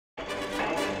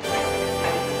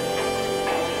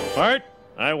Bart,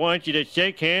 I want you to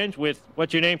shake hands with,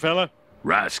 what's your name, fella?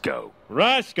 Roscoe.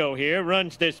 Roscoe here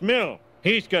runs this mill.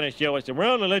 He's going to show us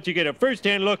around and let you get a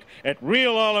first-hand look at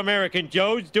real all-American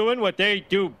Joes doing what they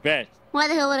do best. Why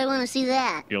the hell would I want to see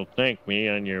that? You'll thank me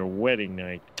on your wedding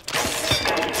night.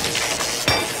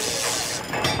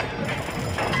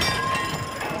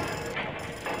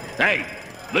 Hey,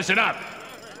 listen up.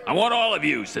 I want all of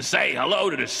you to say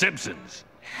hello to the Simpsons.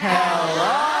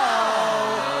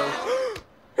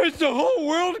 Has the whole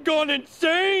world gone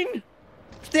insane?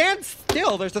 Stand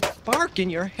still. There's a spark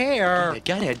in your hair.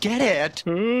 Get it.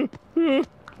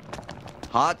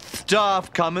 Hot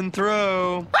stuff coming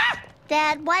through.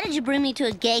 Dad, why did you bring me to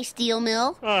a gay steel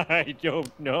mill? I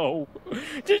don't know.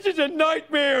 This is a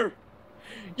nightmare.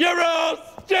 You're all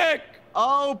sick.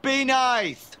 Oh, be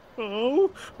nice. Oh,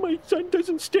 my son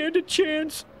doesn't stand a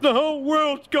chance. The whole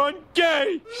world's gone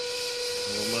gay.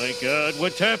 Oh, my God,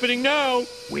 what's happening now?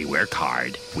 We work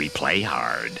hard. We play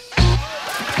hard.